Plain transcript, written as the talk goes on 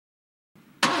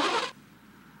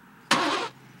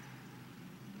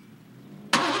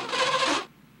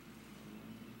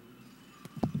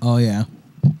Oh, yeah.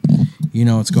 You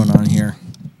know what's going on here.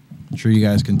 I'm sure you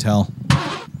guys can tell.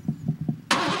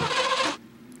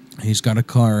 He's got a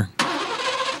car.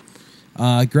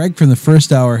 Greg from the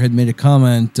first hour had made a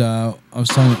comment I was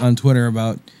telling on Twitter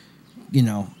about, you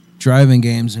know, driving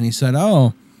games, and he said,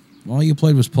 oh, all you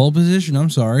played was pole position?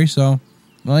 I'm sorry. So,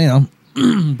 well, you know,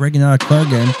 breaking out a car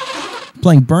game.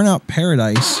 Playing Burnout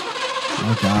Paradise.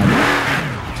 Oh,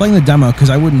 God. Playing the demo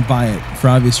because I wouldn't buy it for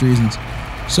obvious reasons.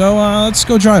 So, let's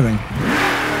go driving.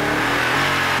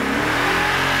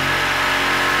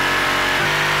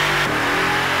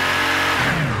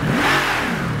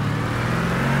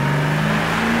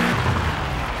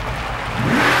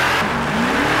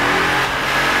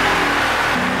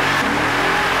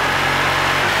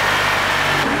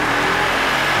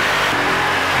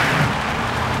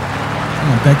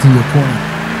 Back into a corner.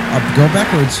 Up, go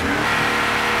backwards.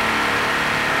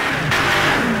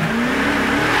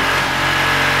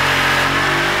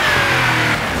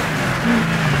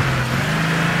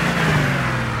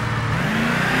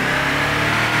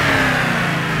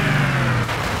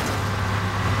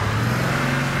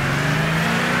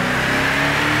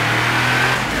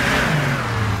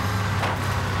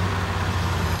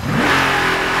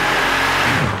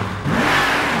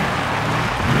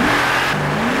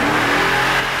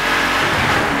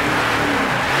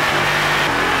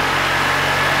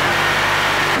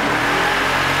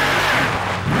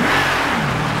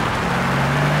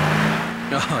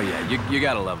 You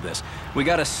gotta love this. We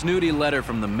got a snooty letter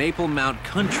from the Maple Mount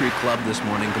Country Club this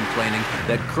morning complaining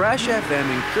that Crash FM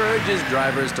encourages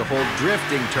drivers to hold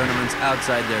drifting tournaments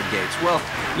outside their gates. Well,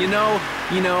 you know,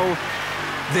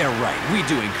 they're right. We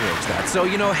do encourage that. So,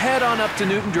 you know, head on up to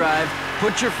Newton Drive,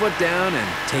 put your foot down, and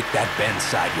take that bend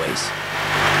sideways.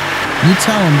 You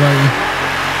tell him, buddy.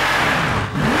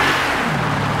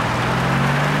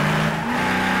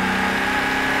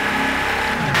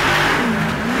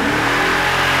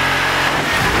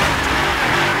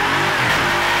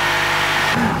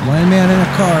 Blind man in a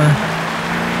car.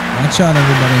 Watch out,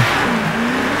 everybody.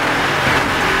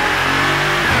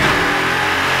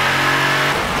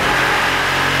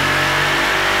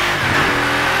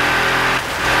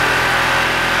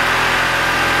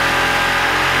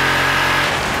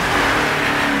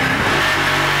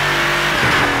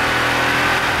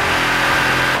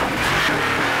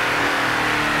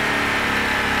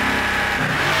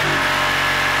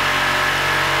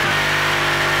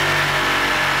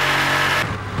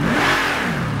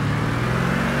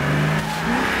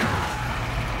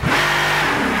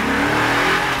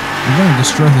 I'm going to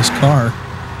destroy his car.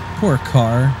 Poor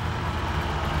car.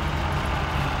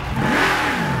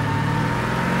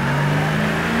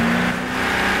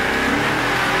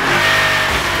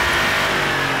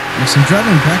 Yes, I'm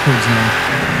driving backwards now.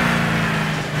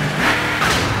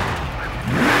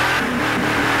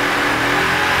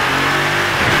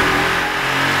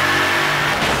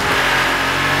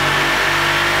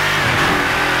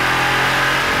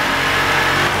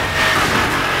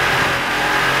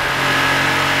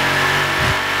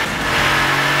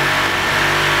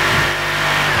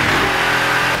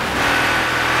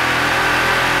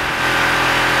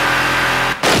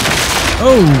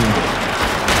 Oh!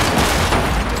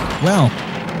 Well,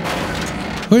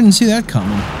 who didn't see that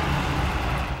coming?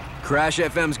 Crash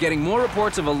FM's getting more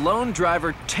reports of a lone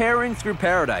driver tearing through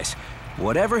paradise.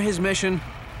 Whatever his mission,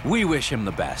 we wish him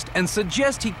the best and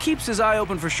suggest he keeps his eye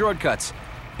open for shortcuts.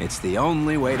 It's the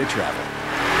only way to travel.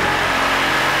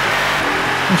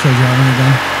 I'll try driving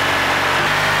again.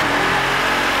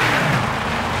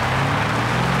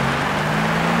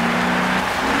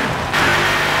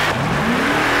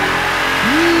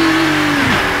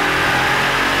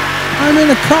 I'm in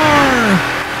a car!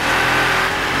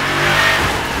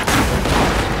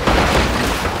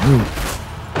 Ooh.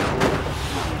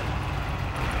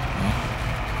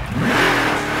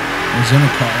 I was in a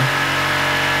car.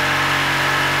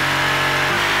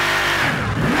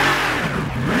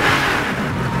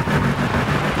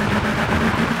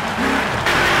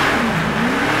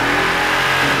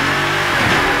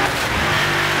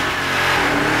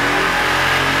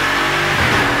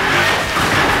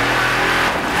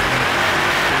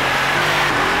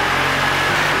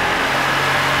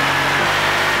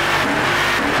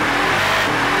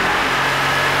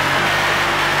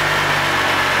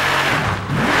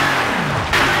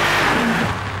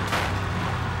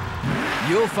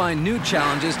 You'll find new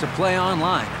challenges to play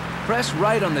online. Press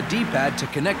right on the D-pad to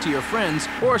connect to your friends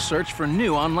or search for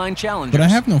new online challenges. But I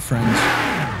have no friends.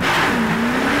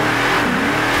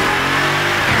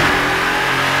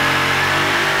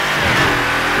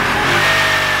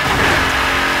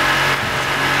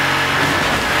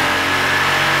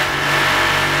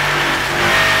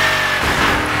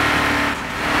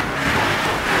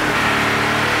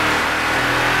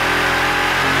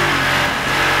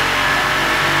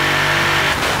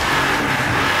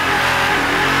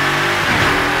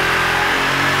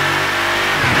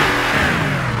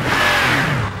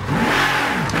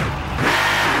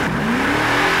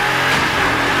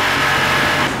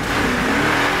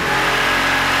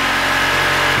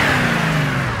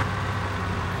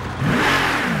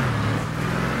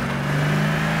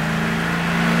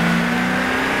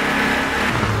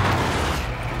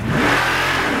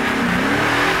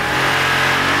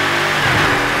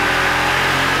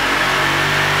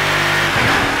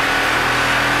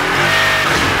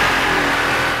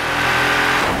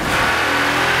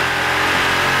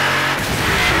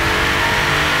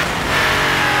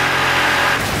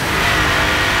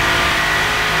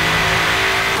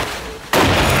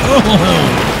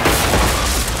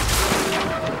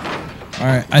 All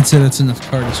right, I'd say that's enough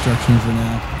car destruction for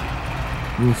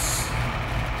now. Oof.